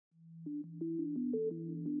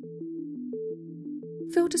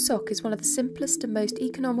Filtasock is one of the simplest and most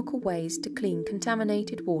economical ways to clean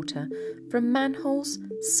contaminated water from manholes,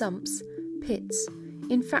 sumps, pits,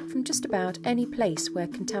 in fact from just about any place where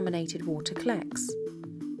contaminated water collects.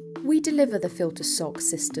 We deliver the Filtasock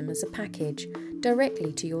system as a package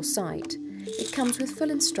directly to your site. It comes with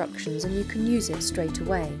full instructions and you can use it straight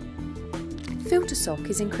away. Filtasock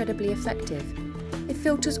is incredibly effective. It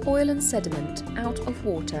filters oil and sediment out of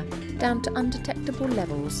water down to undetectable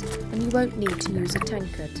levels, and you won't need to use a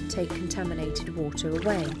tanker to take contaminated water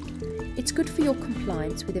away. It's good for your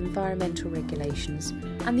compliance with environmental regulations,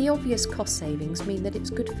 and the obvious cost savings mean that it's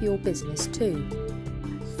good for your business too.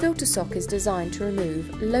 Filtasock is designed to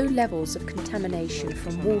remove low levels of contamination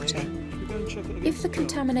from water. If the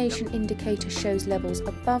contamination indicator shows levels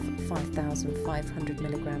above 5,500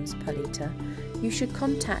 milligrams per litre, you should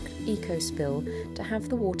contact Ecospill to have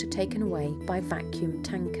the water taken away by vacuum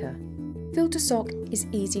tanker. Filtasock is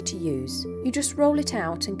easy to use. You just roll it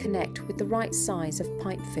out and connect with the right size of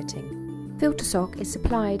pipe fitting. Filtasock is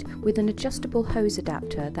supplied with an adjustable hose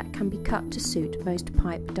adapter that can be cut to suit most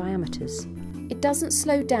pipe diameters. It doesn't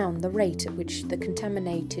slow down the rate at which the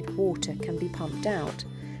contaminated water can be pumped out,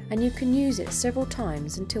 and you can use it several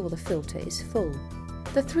times until the filter is full.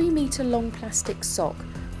 The 3-metre long plastic sock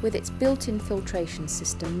with its built-in filtration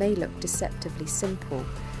system may look deceptively simple,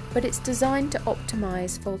 but it's designed to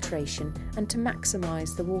optimise filtration and to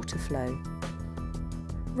maximise the water flow.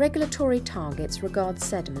 Regulatory targets regard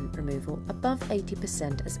sediment removal above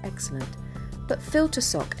 80% as excellent, but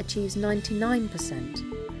Filtasock achieves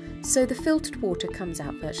 99%. So the filtered water comes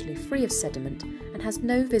out virtually free of sediment and has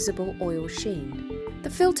no visible oil sheen. The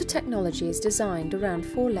filter technology is designed around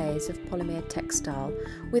 4 layers of polymer textile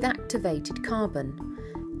with activated carbon.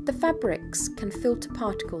 The fabrics can filter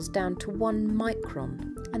particles down to 1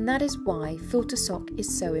 micron, and that is why Filtasock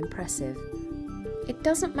is so impressive. It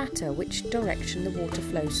doesn't matter which direction the water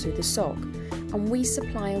flows through the sock, and we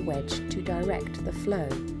supply a wedge to direct the flow.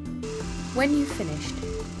 When you've finished,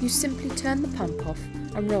 you simply turn the pump off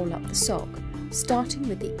and roll up the sock, starting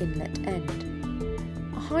with the inlet end.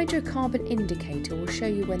 A hydrocarbon indicator will show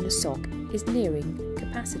you when the sock is nearing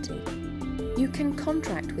capacity. You can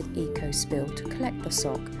contract with Ecospill to collect the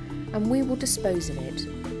sock, and we will dispose of it.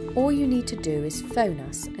 All you need to do is phone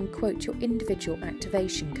us and quote your individual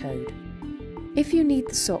activation code. If you need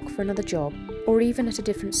the sock for another job, or even at a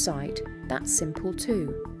different site, that's simple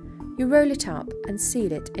too. You roll it up and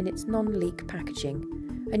seal it in its non-leak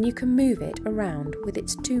packaging, and you can move it around with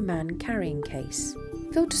its 2-man carrying case.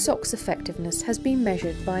 Filtasock's effectiveness has been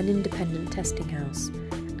measured by an independent testing house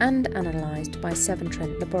and analysed by Severn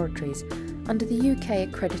Trent Laboratories under the UK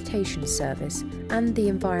Accreditation Service and the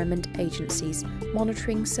Environment Agency's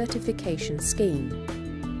Monitoring Certification Scheme.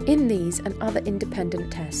 In these and other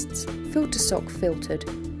independent tests, Filtasock filtered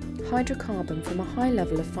hydrocarbon from a high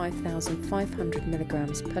level of 5,500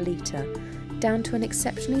 milligrams per litre down to an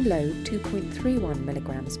exceptionally low 2.31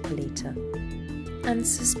 milligrams per litre. And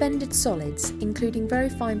suspended solids, including very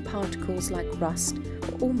fine particles like rust,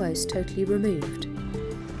 were almost totally removed.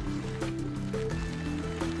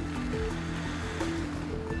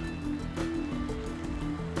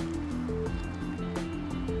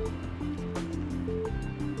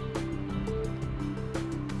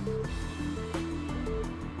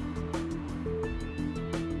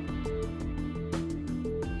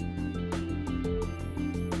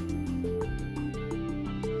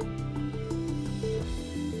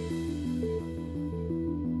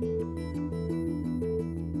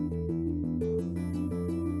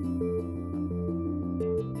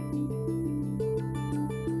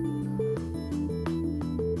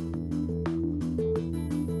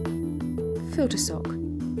 Filtasock,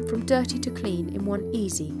 from dirty to clean in one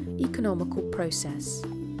easy, economical process.